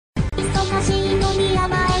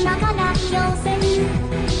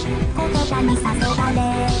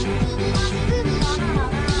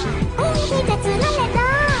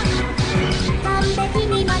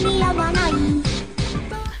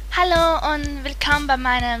Hallo und willkommen bei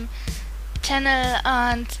meinem Channel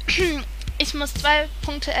und ich muss zwei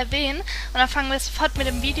Punkte erwähnen und dann fangen wir sofort mit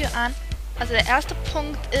dem Video an. Also der erste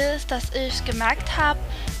Punkt ist, dass ich gemerkt habe,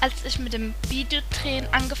 als ich mit dem Videodrehen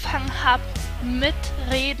angefangen habe mit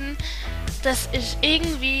Reden, dass ich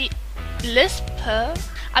irgendwie lispe,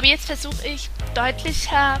 aber jetzt versuche ich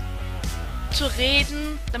deutlicher zu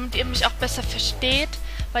reden, damit ihr mich auch besser versteht,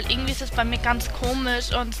 weil irgendwie ist es bei mir ganz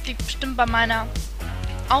komisch und es liegt bestimmt bei meiner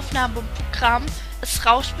Aufnahmeprogramm. Es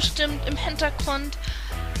rauscht bestimmt im Hintergrund,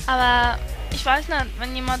 aber ich weiß nicht,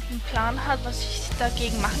 wenn jemand einen Plan hat, was ich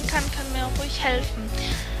dagegen machen kann mir ruhig helfen.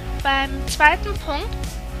 Beim zweiten Punkt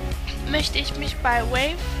möchte ich mich bei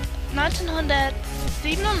Wave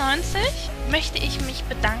 1997 möchte ich mich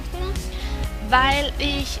bedanken, weil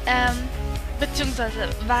ich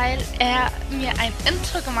weil er mir ein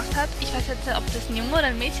Intro gemacht hat. Ich weiß jetzt nicht, ob das ein Junge oder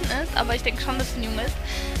ein Mädchen ist, aber ich denke schon, dass es ein Junge ist.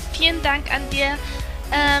 Vielen Dank an dir.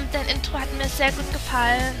 Dein Intro hat mir sehr gut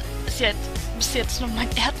gefallen. Ist jetzt nur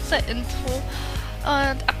mein erster Intro.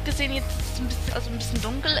 Und abgesehen jetzt, dass es ein bisschen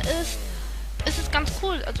dunkel ist es ganz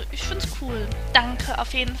cool. Also ich finde es cool. Danke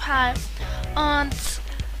auf jeden Fall. Und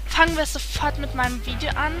fangen wir sofort mit meinem Video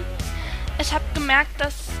an. Ich habe gemerkt,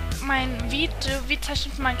 dass mein Video, wie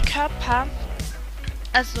zeichnet mein Körper,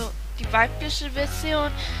 also die weibliche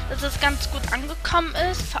Version, dass es ganz gut angekommen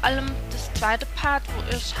ist. Vor allem das zweite Part, wo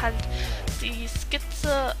ich halt die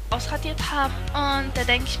Skizze ausradiert habe. Und da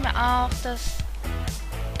denke ich mir auch, dass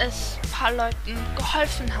es ein paar Leuten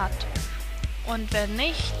geholfen hat. Und wenn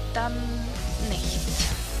nicht, dann nicht.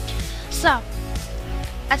 So,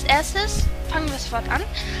 als erstes fangen wir sofort an.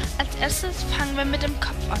 Als erstes fangen wir mit dem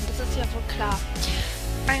Kopf an, das ist ja wohl klar.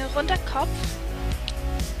 Ein runder Kopf,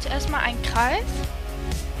 zuerst mal ein Kreis.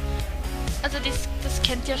 Also das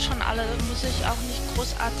kennt ihr schon alle, da muss ich auch nicht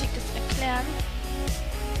Großartiges erklären.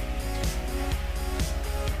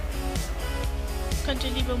 Könnt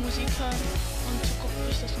ihr lieber Musik hören und gucken,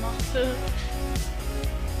 wie ich das mache.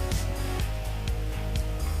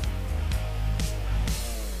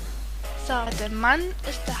 So, bei dem Mann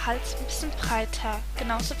ist der Hals ein bisschen breiter,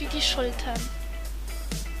 genauso wie die Schultern.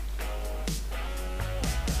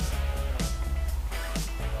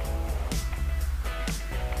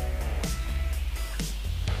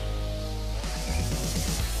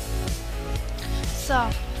 So,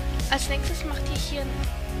 als nächstes macht ihr hier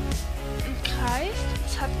einen Kreis.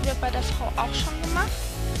 Das hatten wir bei der Frau auch schon gemacht.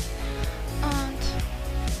 Und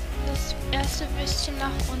das erste bisschen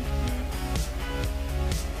nach unten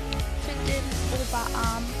für den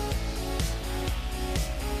Oberarm.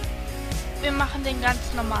 Wir machen den ganz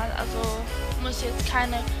normal, also muss jetzt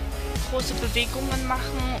keine große Bewegungen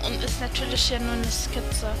machen und ist natürlich hier nur eine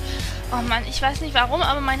Skizze. Oh Mann, ich weiß nicht warum,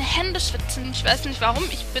 aber meine Hände schwitzen. Ich weiß nicht warum,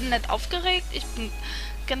 ich bin nicht aufgeregt, ich bin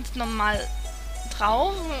ganz normal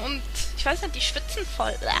drauf und ich weiß nicht, die schwitzen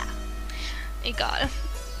voll. Egal.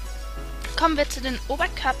 Kommen wir zu den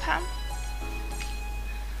Oberkörper.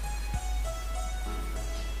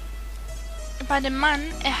 Bei dem Mann,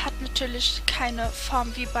 er hat natürlich keine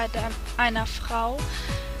Form wie bei einer Frau.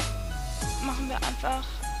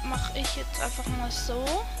 Mache ich jetzt einfach mal so.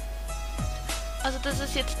 Also das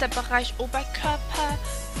ist jetzt der Bereich Oberkörper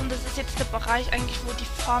und das ist jetzt der Bereich eigentlich, wo die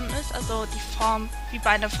Form ist. Also die Form wie bei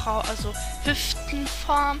einer Frau, also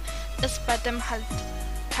Hüftenform ist bei dem halt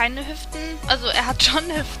keine Hüften. Also er hat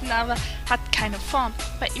schon Hüften, aber hat keine Form.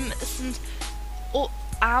 Bei ihm sind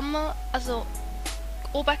Arme, also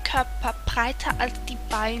Oberkörper breiter als die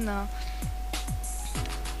Beine.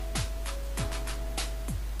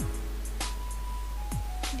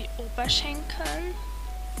 Die Oberschenkel.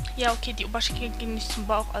 Ja, okay, die Oberschenkel gehen nicht zum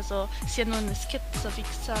Bauch, also ist ja nur eine Skizze, wie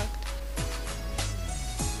gesagt.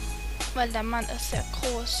 Weil der Mann ist sehr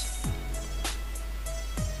groß.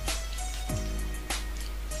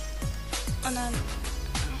 Und dann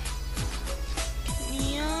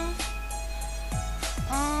Knie.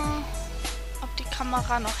 Ob die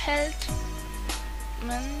Kamera noch hält.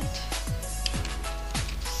 Moment.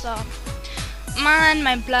 So. Mann,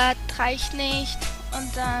 mein Blatt reicht nicht.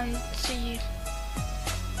 Und dann die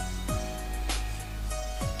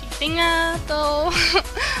Finger da.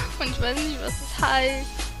 Und ich weiß nicht, was es heißt.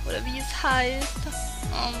 Oder wie es heißt.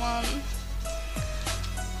 Oh Mann.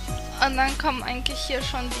 Und dann kommen eigentlich hier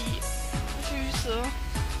schon die Füße.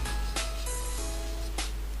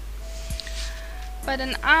 Bei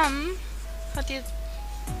den Armen hat ihr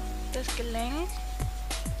das Gelenk.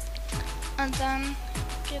 Und dann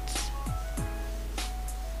geht's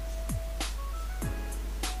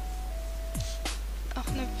auch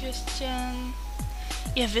ein bisschen.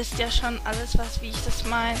 Ihr wisst ja schon alles, wie ich das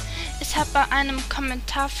meine. Ich habe bei einem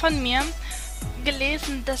Kommentar von mir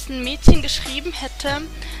gelesen, dass ein Mädchen geschrieben hätte,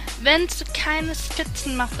 wenn sie keine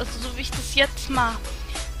Skizzen macht, also so wie ich das jetzt mache,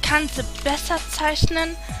 kann sie besser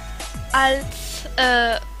zeichnen als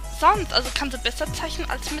sonst. Also kann sie besser zeichnen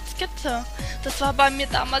als mit Skizze. Das war bei mir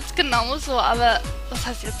damals genauso, aber was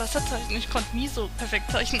heißt jetzt besser zeichnen? Ich konnte nie so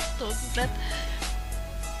perfekt zeichnen. So komplett.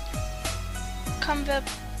 Kommen wir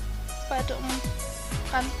bei der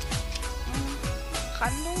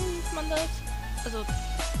Randungen, nennt man das? Also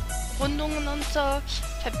Rundungen und so,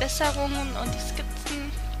 Verbesserungen und die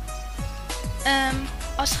Skizzen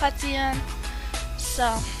ausradieren. So.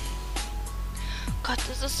 Gott,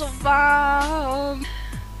 es ist so warm.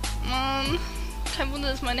 Mann, kein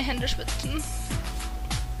Wunder, dass meine Hände schwitzen.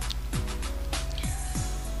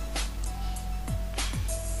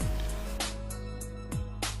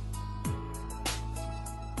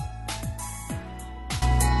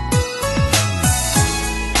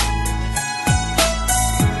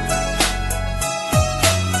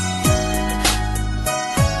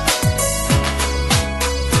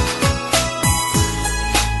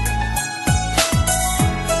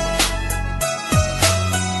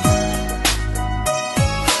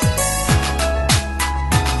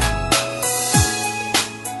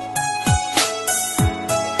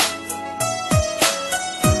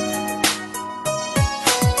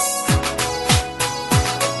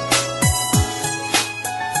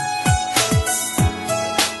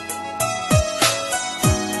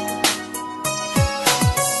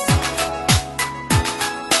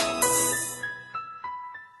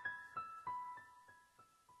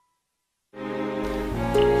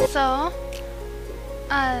 So,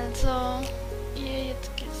 also, wie ihr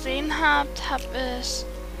jetzt gesehen habt, habe ich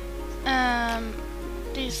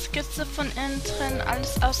die Skizze von innen drin,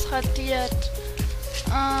 alles ausradiert.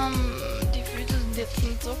 Die Füße sind jetzt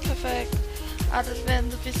nicht so perfekt, aber das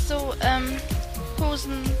werden sowieso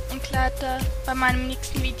Hosen und Kleider. Bei meinem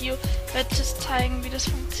nächsten Video werde ich es zeigen, wie das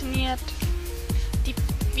funktioniert.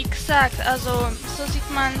 Wie gesagt, also so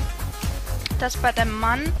sieht man, dass bei dem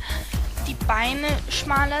Mann die Beine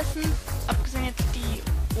schmaler sind, abgesehen jetzt die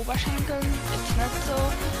Oberschenkel jetzt nicht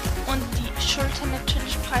so, und die Schultern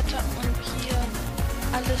natürlich breiter und hier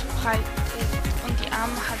alles breit ist und die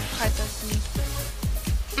Arme halt breiter sind.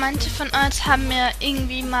 Manche von euch haben mir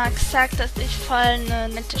irgendwie mal gesagt, dass ich voll eine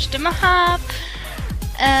nette Stimme habe.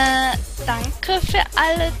 Danke für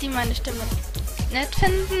alle, die meine Stimme nett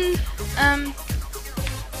finden.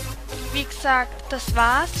 Wie gesagt, das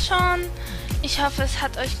war's schon. Ich hoffe, es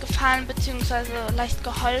hat euch gefallen bzw. leicht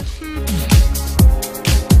geholfen.